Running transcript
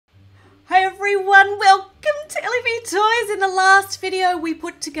everyone, welcome to LEV Toys. In the last video we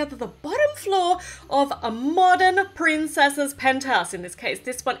put together the bottom floor of a modern princess's penthouse. In this case,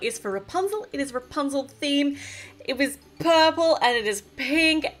 this one is for Rapunzel. It is Rapunzel theme. It was purple and it is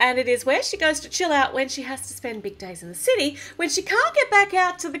pink and it is where she goes to chill out when she has to spend big days in the city when she can't get back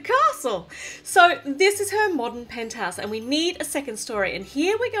out to the castle. So this is her modern penthouse and we need a second story, and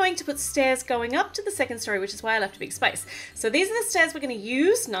here we're going to put stairs going up to the second story, which is why I left a big space. So these are the stairs we're going to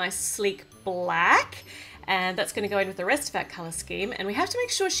use, nice sleek black, and that's going to go in with the rest of our colour scheme. And we have to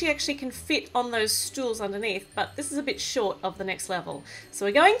make sure she actually can fit on those stools underneath, but this is a bit short of the next level. So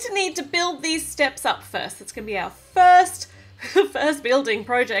we're going to need to build these steps up first. That's going to be our first building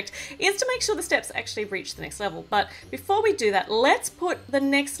project, is to make sure the steps actually reach the next level. But before we do that, let's put the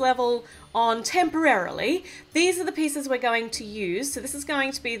next level on temporarily. These are the pieces we're going to use. So this is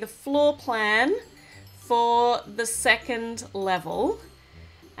going to be the floor plan for the second level,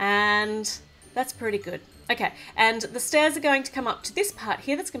 and that's pretty good. Okay, and the stairs are going to come up to this part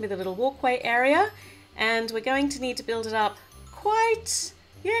here. That's going to be the little walkway area, and we're going to need to build it up quite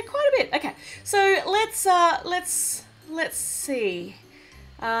a bit. Okay, so let's see.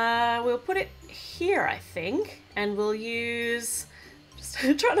 We'll put it here, I think, and we'll use, just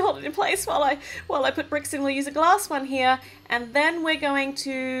trying to hold it in place while I put bricks in. We'll use a glass one here, and then we're going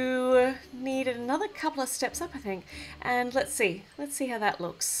to need another couple of steps up, I think. And let's see how that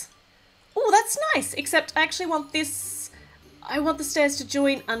looks. Oh, that's nice, except I actually want this, I want the stairs to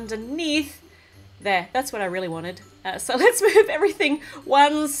join underneath. There, that's what I really wanted. So let's move everything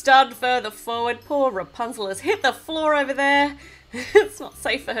one stud further forward. Poor Rapunzel has hit the floor over there. It's not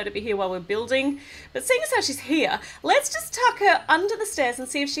safe for her to be here while we're building. But seeing as how she's here, let's just tuck her under the stairs and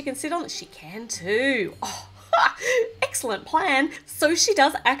see if she can sit on it. She can too. Oh, excellent plan. So she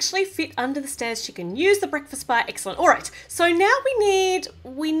does actually fit under the stairs. She can use the breakfast bar. Excellent. All right. So now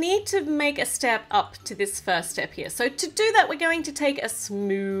we need to make a step up to this first step here. So to do that, we're going to take a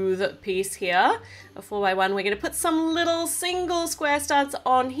smooth piece here, a 4x1. We're going to put some little single square studs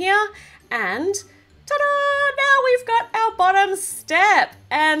on here, and ta-da! Now we've got our bottom step,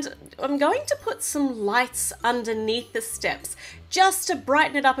 and I'm going to put some lights underneath the steps just to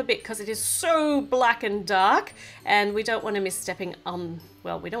brighten it up a bit, because it is so black and dark and we don't want to miss stepping on,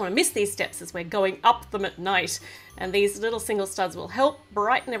 well, we don't want to miss these steps as we're going up them at night, and these little single studs will help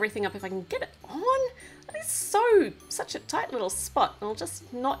brighten everything up. If I can get it on, that is such a tight little spot. I'll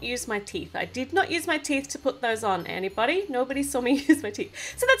just not use my teeth. I did not use my teeth to put those on. Anybody? Nobody saw me use my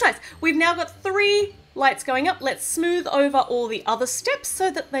teeth. So that's nice. We've now got 3 lights going up. Let's smooth over all the other steps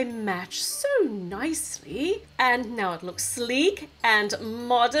so that they match so nicely. And now it looks sleek and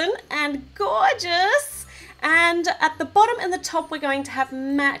modern and gorgeous. And at the bottom and the top, we're going to have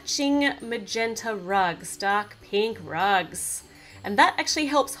matching magenta rugs, dark pink rugs. And that actually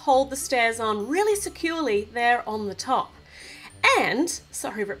helps hold the stairs on really securely there on the top. And,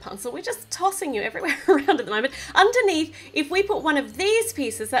 sorry Rapunzel, we're just tossing you everywhere around at the moment. Underneath, if we put one of these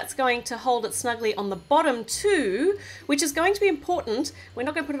pieces, that's going to hold it snugly on the bottom too, which is going to be important. We're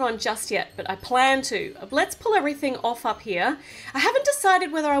not going to put it on just yet, but I plan to. Let's pull everything off up here. I haven't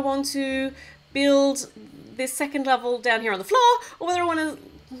decided whether I want to build this second level down here on the floor, or whether I want to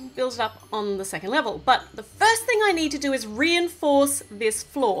build it up on the second level. But the first thing I need to do is reinforce this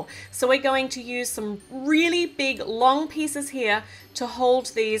floor. So we're going to use some really big long pieces here to hold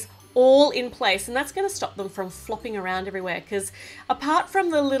these all in place, and that's going to stop them from flopping around everywhere, because apart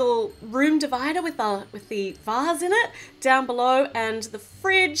from the little room divider with the vase in it down below and the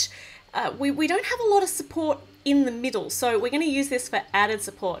fridge, we don't have a lot of support in the middle, so we're going to use this for added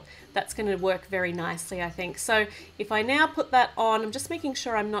support. That's going to work very nicely, I think. So if I now put that on, I'm just making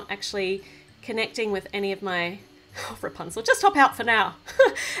sure I'm not actually connecting with any of my... Oh, Rapunzel, just hop out for now.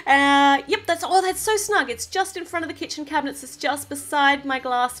 Yep, that's so snug. It's just in front of the kitchen cabinets. It's just beside my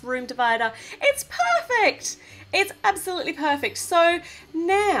glass room divider. It's perfect. It's absolutely perfect. So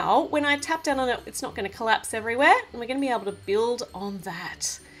now when I tap down on it, it's not going to collapse everywhere, and we're going to be able to build on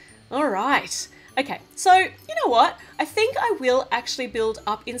that. All right. Okay, so you know what? I think I will actually build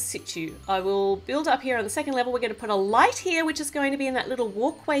up in situ. I will build up here on the second level. We're going to put a light here, which is going to be in that little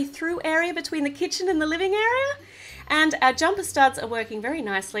walkway through area between the kitchen and the living area. And our jumper studs are working very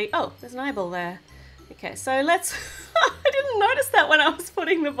nicely. Oh, there's an eyeball there. Okay, so let's... I didn't notice that when I was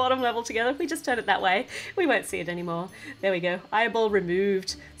putting the bottom level together. If we just turn it that way, we won't see it anymore. There we go. Eyeball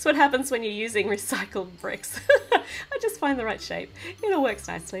removed. That's what happens when you're using recycled bricks. I just find the right shape. It all works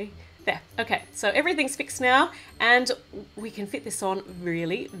nicely. There, okay, so everything's fixed now and we can fit this on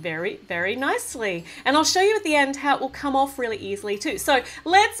really very, very nicely. And I'll show you at the end how it will come off really easily too. So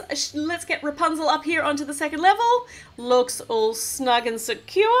let's get Rapunzel up here onto the second level. Looks all snug and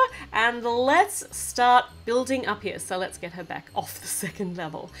secure, and let's start building up here. So let's get her back off the second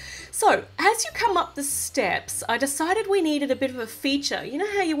level. So as you come up the steps, I decided we needed a bit of a feature. You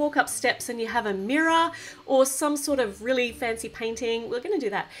know how you walk up steps and you have a mirror or some sort of really fancy painting? We're going to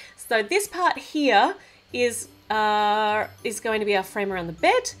do that. So this part here is going to be our frame around the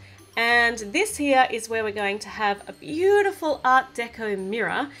bed, and this here is where we're going to have a beautiful Art Deco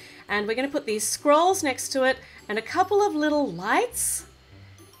mirror, and we're going to put these scrolls next to it and a couple of little lights.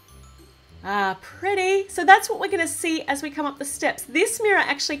 Ah, pretty. So that's what we're going to see as we come up the steps. This mirror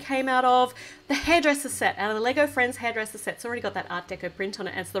actually came out of the hairdresser set, out of the Lego Friends hairdresser set. It's already got that Art Deco print on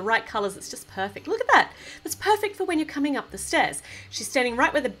it, and it's the right colors. It's just perfect. Look at that. That's perfect for when you're coming up the stairs. She's standing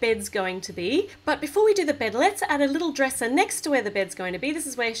right where the bed's going to be. But before we do the bed, let's add a little dresser next to where the bed's going to be. This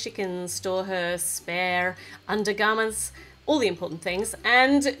is where she can store her spare undergarments, all the important things.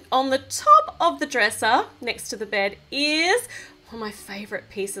 And on the top of the dresser, next to the bed, is one of my favorite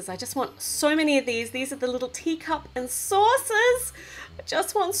pieces. I just want so many of these. These are the little teacup and saucers. I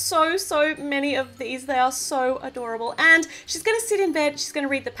just want so many of these. They are so adorable. And she's going to sit in bed. She's going to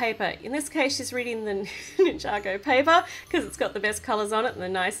read the paper. In this case, she's reading the Ninjago paper because it's got the best colors on it and the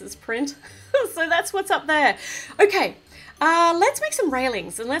nicest print. So that's what's up there. Okay. Let's make some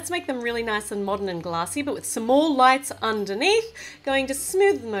railings, and let's make them really nice and modern and glassy, but with some more lights underneath. Going to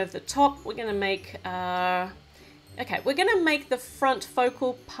smooth them over the top. We're going to make okay, we're going to make the front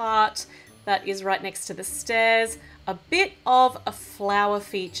focal part that is right next to the stairs a bit of a flower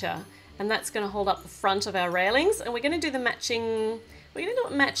feature, and that's going to hold up the front of our railings. And we're going to do the matching, we're going to do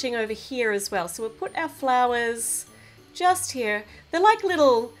it matching over here as well. So we'll put our flowers just here. They're like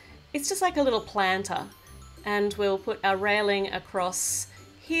little, it's just like a little planter. And we'll put our railing across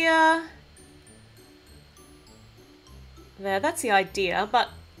here. There, that's the idea, but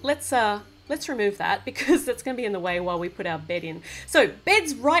let's remove that because that's going to be in the way while we put our bed in. So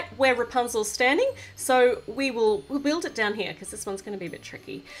bed's right where Rapunzel's standing, so we'll build it down here because this one's going to be a bit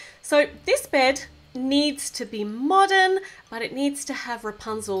tricky. So this bed needs to be modern, but it needs to have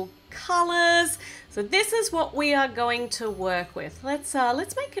Rapunzel colors. So this is what we are going to work with. Let's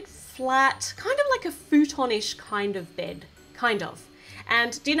make it flat, kind of like a futon-ish kind of bed, kind of.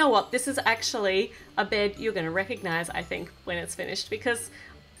 And do you know what? This is actually a bed you're going to recognize, I think, when it's finished, because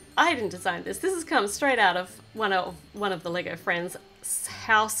I didn't design this. This has come straight out of one of the Lego Friends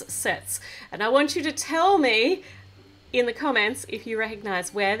house sets. And I want you to tell me in the comments if you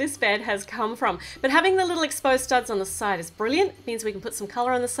recognize where this bed has come from. But having the little exposed studs on the side is brilliant. It means we can put some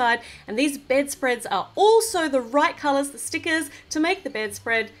color on the side. And these bedspreads are also the right colors, the stickers, to make the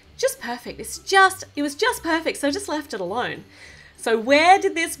bedspread just perfect. It was just perfect, so I just left it alone. So where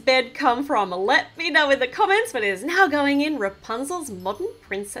did this bed come from? Let me know in the comments, but it is now going in Rapunzel's modern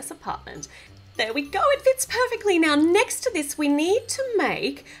princess apartment. There we go, it fits perfectly. Now next to this, we need to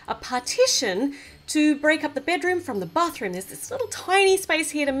make a partition to break up the bedroom from the bathroom. There's this little tiny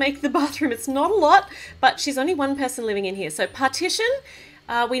space here to make the bathroom. It's not a lot, but she's only one person living in here. So partition,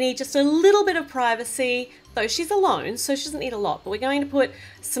 we need just a little bit of privacy, though she's alone, so she doesn't need a lot. But we're going to put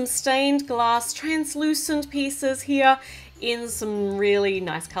some stained glass, translucent pieces here in some really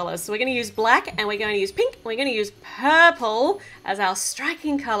nice colors. So we're going to use black, and we're going to use pink, and we're going to use purple as our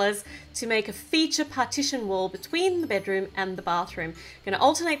striking colors to make a feature partition wall between the bedroom and the bathroom. Going to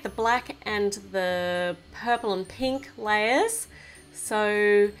alternate the black and the purple and pink layers.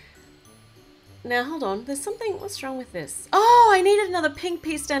 So now hold on, there's something, what's wrong with this? Oh, I needed another pink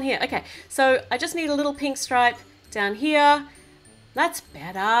piece down here. Okay, so I just need a little pink stripe down here. That's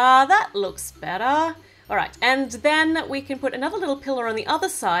better, that looks better. All right, and then we can put another little pillar on the other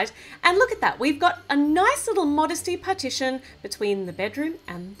side, and look at that. We've got a nice little modesty partition between the bedroom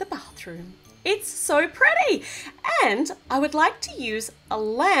and the bathroom. It's so pretty. And I would like to use a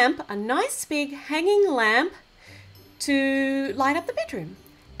lamp, a nice big hanging lamp, to light up the bedroom.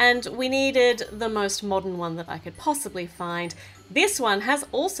 And we needed the most modern one that I could possibly find. This one has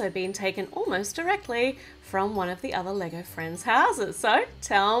also been taken almost directly from one of the other Lego Friends houses. So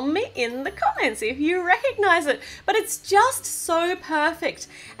tell me in the comments if you recognize it. But it's just so perfect.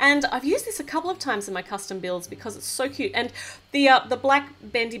 And I've used this a couple of times in my custom builds because it's so cute. And the black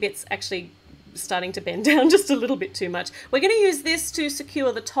bendy bit's actually starting to bend down just a little bit too much. We're going to use this to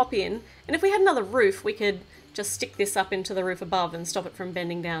secure the top in. And if we had another roof, we could just stick this up into the roof above and stop it from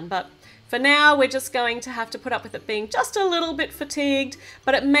bending down. But For now, we're just going to have to put up with it being just a little bit fatigued,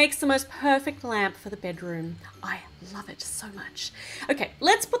 but it makes the most perfect lamp for the bedroom. I love it so much. Okay,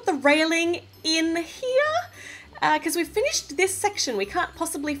 let's put the railing in here. Because we've finished this section, we can't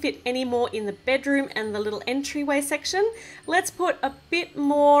possibly fit any more in the bedroom and the little entryway section. Let's put a bit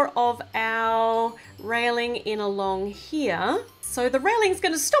more of our railing in along here. So the railing's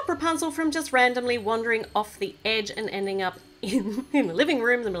going to stop Rapunzel from just randomly wandering off the edge and ending up in the living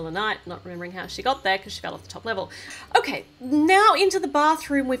room in the middle of the night, not remembering how she got there because she fell off the top level. Okay, now into the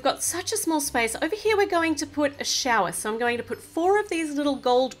bathroom. We've got such a small space. Over here we're going to put a shower. So I'm going to put 4 of these little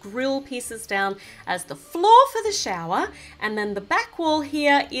gold grill pieces down as the floor for the shower, and then the back wall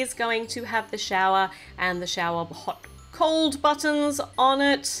here is going to have the shower and the shower hot cold buttons on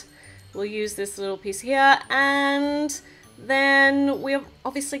it. We'll use this little piece here, and then we're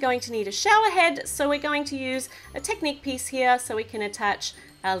obviously going to need a shower head, so we're going to use a Technique piece here so we can attach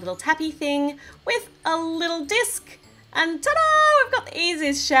our little tappy thing with a little disc, and ta-da! We've got the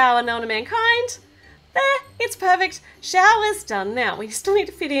easiest shower known to mankind. There, it's perfect. Shower's done. Now we still need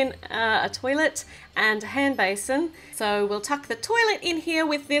to fit in a toilet and a hand basin, so we'll tuck the toilet in here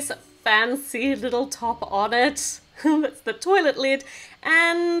with this fancy little top on it. That's the toilet lid,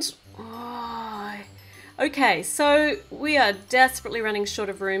 and okay, so we are desperately running short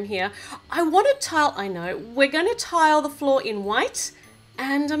of room here. I want to tile, I know, we're going to tile the floor in white,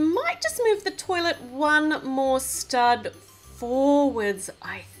 and I might just move the toilet one more stud forwards,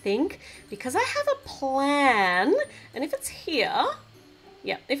 I think, because I have a plan, and if it's here,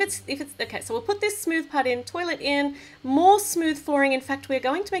 yeah, if it's, okay, so we'll put this smooth part in, toilet in, more smooth flooring. In fact, we're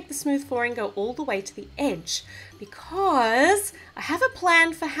going to make the smooth flooring go all the way to the edge because I have a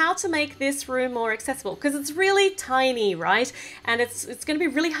plan for how to make this room more accessible because it's really tiny, right? And it's going to be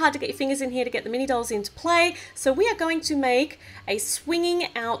really hard to get your fingers in here to get the mini dolls into play. So we are going to make a swinging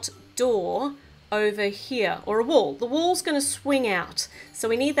out door over here, or a wall. The wall's going to swing out. So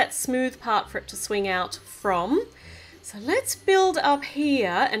we need that smooth part for it to swing out from. So let's build up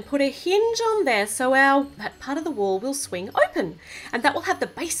here and put a hinge on there so that part of the wall will swing open, and that will have the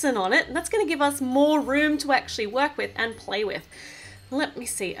basin on it, and that's going to give us more room to actually work with and play with. Let me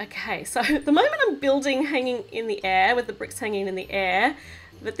see. Okay, so at the moment I'm building hanging in the air with the bricks hanging in the air,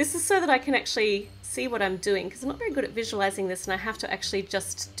 but this is so that I can actually see what I'm doing because I'm not very good at visualizing this and I have to actually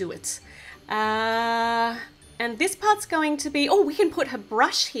just do it. And this part's going to be, oh, we can put her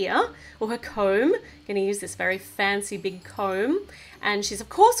brush here, or her comb. Going to use this very fancy big comb. And she's of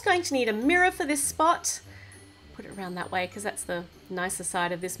course going to need a mirror for this spot. Put it around that way because that's the nicer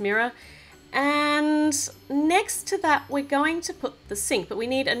side of this mirror. And next to that, we're going to put the sink, but we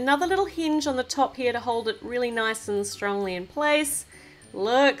need another little hinge on the top here to hold it really nice and strongly in place.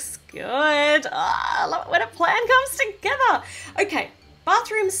 Looks good. I love it when a plan comes together. Okay,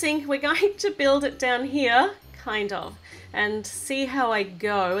 bathroom sink, we're going to build it down here. Kind of, and see how I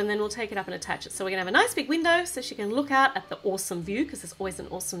go, and then we'll take it up and attach it. So we're gonna have a nice big window so she can look out at the awesome view, because there's always an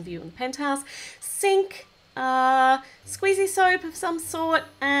awesome view in the penthouse. Sink, squeezy soap of some sort,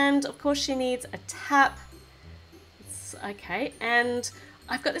 and of course she needs a tap. Okay, and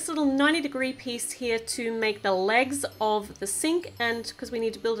I've got this little 90-degree piece here to make the legs of the sink, and because we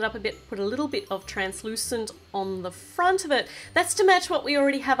need to build it up a bit, put a little bit of translucent on the front of it. That's to match what we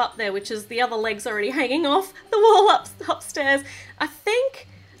already have up there, which is the other legs already hanging off the wall upstairs. I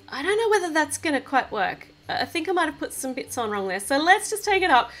don't know whether that's going to quite work. I think I might have put some bits on wrong there. So let's just take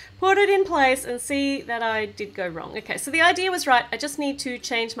it up, put it in place, and see that I did go wrong. Okay, so the idea was right. I just need to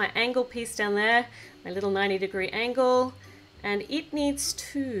change my angle piece down there, my little 90-degree angle. And it needs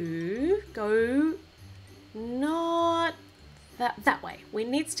to go not that way. It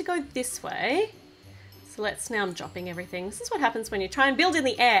needs to go this way. So now I'm dropping everything. This is what happens when you try and build in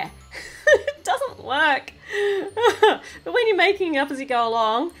the air. It doesn't work. But when you're making it up as you go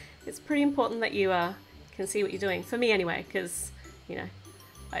along, it's pretty important that you can see what you're doing. For me anyway, because, you know,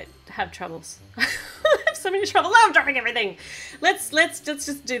 I have troubles. I have so many troubles. I'm dropping everything. Let's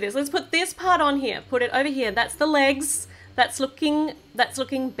just do this. Let's put this part on here. Put it over here. That's the legs. That's looking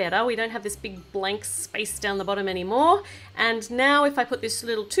better. We don't have this big blank space down the bottom anymore. And now if I put this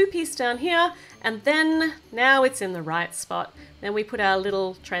little 2-piece down here, and then now it's in the right spot. Then we put our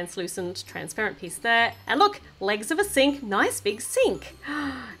little translucent, transparent piece there. And look, legs of a sink, nice big sink.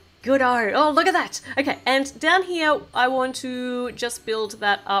 Good-o. Oh, look at that. Okay, and down here, I want to just build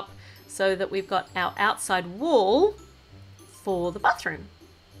that up so that we've got our outside wall for the bathroom.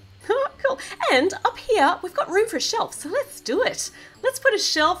 Cool. And up here, we've got room for a shelf, so let's do it. Let's put a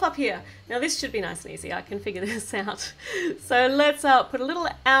shelf up here. Now this should be nice and easy. I can figure this out. So let's put a little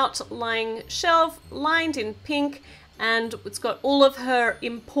outlying shelf lined in pink, and it's got all of her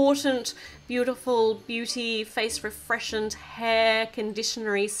important, beautiful beauty, face refreshant, hair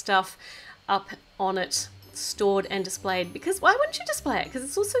conditioner-y stuff up on it, stored and displayed. Because why wouldn't you display it? Because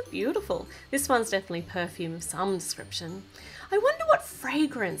it's also beautiful. This one's definitely perfume of some description. I wonder what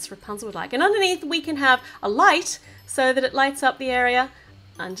fragrance Rapunzel would like. And underneath we can have a light so that it lights up the area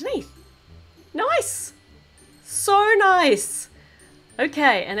underneath. Nice! So nice!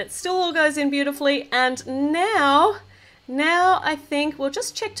 Okay, and it still all goes in beautifully. And now I think we'll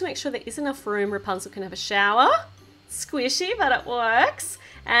just check to make sure there is enough room. Rapunzel can have a shower. Squishy, but it works.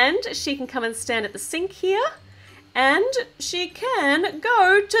 And she can come and stand at the sink here. And she can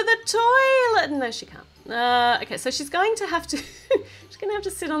go to the toilet. No, she can't. Okay, so she's going to have to she's going to have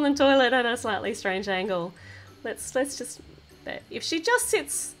to sit on the toilet at a slightly strange angle. Let's just, if she just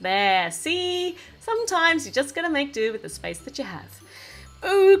sits there, see, sometimes you just got to make do with the space that you have.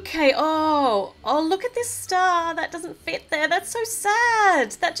 Okay, oh, look at this star. That doesn't fit there. That's so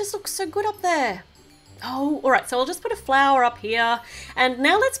sad. That just looks so good up there. Oh, all right, so I'll just put a flower up here. And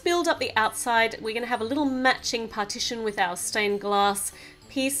now let's build up the outside. We're going to have a little matching partition with our stained glass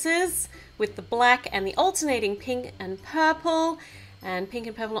pieces with the black and the alternating pink and purple. And pink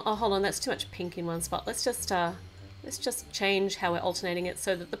and purple. Oh, hold on, that's too much pink in one spot. Let's just change how we're alternating it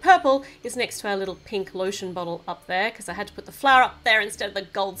so that the purple is next to our little pink lotion bottle up there, because I had to put the flower up there instead of the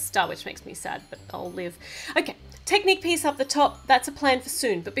gold star, which makes me sad, but I'll live. Okay, technique piece up the top, that's a plan for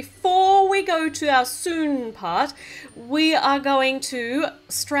soon. But before we go to our soon part, we are going to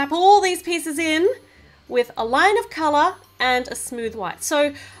strap all these pieces in with a line of color and a smooth white.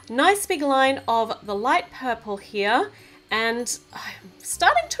 So nice big line of the light purple here. And I'm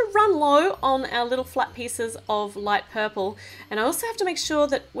starting to run low on our little flat pieces of light purple. And I also have to make sure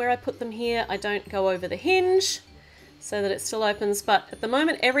that where I put them here, I don't go over the hinge so that it still opens. But at the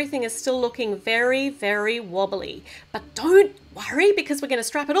moment, everything is still looking very, very wobbly. But don't worry, because we're going to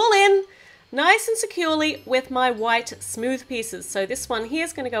strap it all in nice and securely with my white smooth pieces. So this one here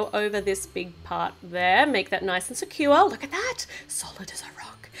is going to go over this big part there, make that nice and secure. Look at that, solid as a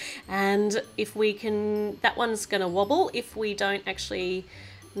rock. And if we can, that one's going to wobble if we don't actually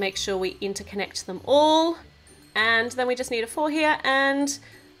make sure we interconnect them all. And then we just need a 4 here, and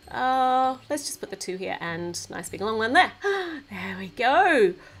let's just put the 2 here, and nice big long one there. There we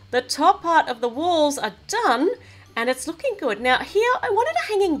go. The top part of the walls are done, and it's looking good. Now here I wanted a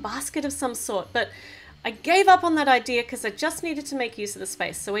hanging basket of some sort, but I gave up on that idea because I just needed to make use of the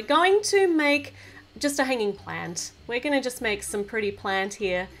space. So we're going to make just a hanging plant. We're going to just make some pretty plant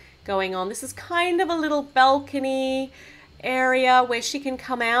here going on. This is kind of a little balcony area where she can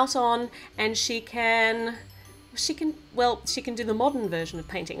come out on, and she can do the modern version of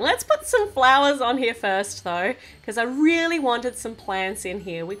painting. Let's put some flowers on here first though, because I really wanted some plants in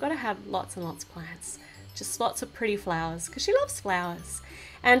here. We've got to have lots and lots of plants. Just lots of pretty flowers, because she loves flowers.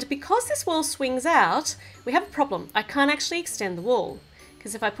 And because this wall swings out, we have a problem. I can't actually extend the wall,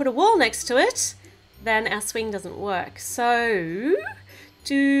 because if I put a wall next to it, then our swing doesn't work. So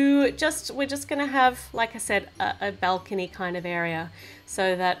we're just going to have, like I said, a balcony kind of area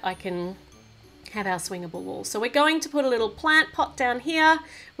so that I can have our swingable wall. So we're going to put a little plant pot down here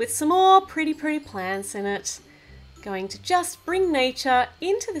with some more pretty plants in it. Going to just bring nature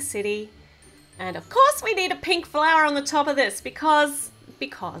into the city. And of course we need a pink flower on the top of this because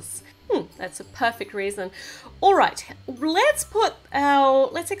that's a perfect reason. All right, let's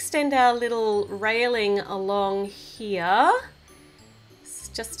extend our little railing along here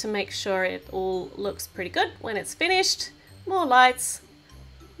just to make sure it all looks pretty good when it's finished. More lights,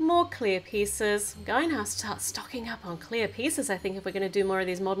 more clear pieces. I'm going to start stocking up on clear pieces, I think, if we're going to do more of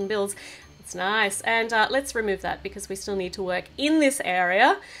these modern builds. It's nice. And let's remove that because we still need to work in this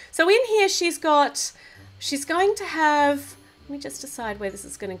area. So in here she's going to have, let me just decide where this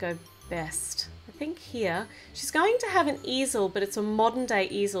is going to go best. I think here she's going to have an easel, but it's a modern day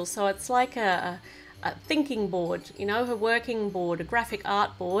easel, so it's like a thinking board, you know, her working board, a graphic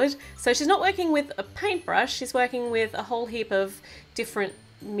art board. So she's not working with a paintbrush, she's working with a whole heap of different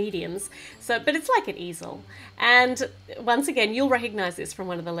mediums. But it's like an easel. And once again, you'll recognize this from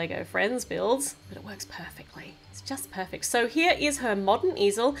one of the Lego Friends builds, but it works perfectly. It's just perfect. So here is her modern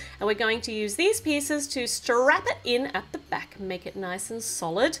easel, and we're going to use these pieces to strap it in at the back and make it nice and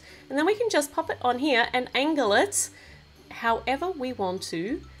solid. And then we can just pop it on here and angle it however we want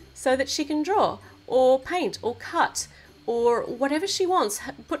to so that she can draw or paint or cut or whatever she wants.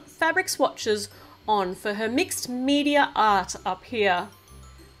 Put fabric swatches on for her mixed media art up here.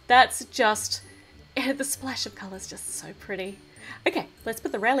 That's just, the splash of colour is just so pretty. Okay, let's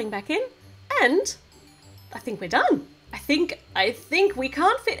put the railing back in, and I think we're done. I think we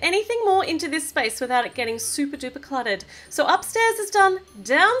can't fit anything more into this space without it getting super duper cluttered. So upstairs is done,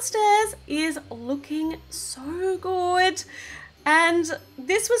 downstairs is looking so good. And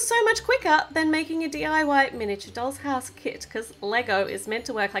this was so much quicker than making a DIY miniature doll's house kit, because Lego is meant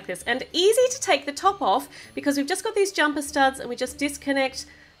to work like this. And easy to take the top off because we've just got these jumper studs and we just disconnect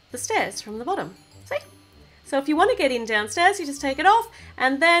the stairs from the bottom. See? So if you want to get in downstairs, you just take it off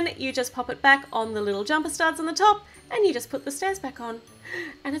and then you just pop it back on the little jumper studs on the top and you just put the stairs back on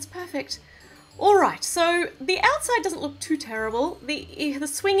and it's perfect. All right, so the outside doesn't look too terrible. The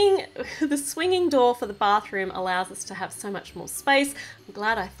swinging door for the bathroom allows us to have so much more space. I'm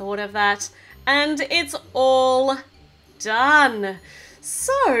glad I thought of that. And it's all done.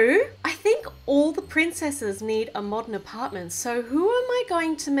 So I think all the princesses need a modern apartment. So who am I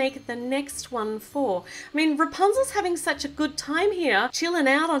going to make the next one for? I mean, Rapunzel's having such a good time here, chilling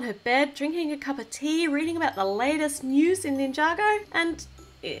out on her bed, drinking a cup of tea, reading about the latest news in Ninjago, and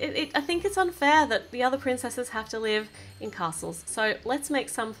I think it's unfair that the other princesses have to live in castles. So let's make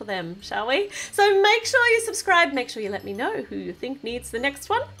some for them, shall we? So make sure you subscribe, make sure you let me know who you think needs the next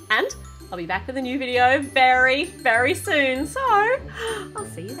one, and I'll be back with a new video very, very soon. So I'll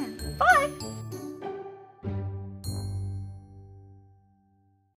see you then. Bye!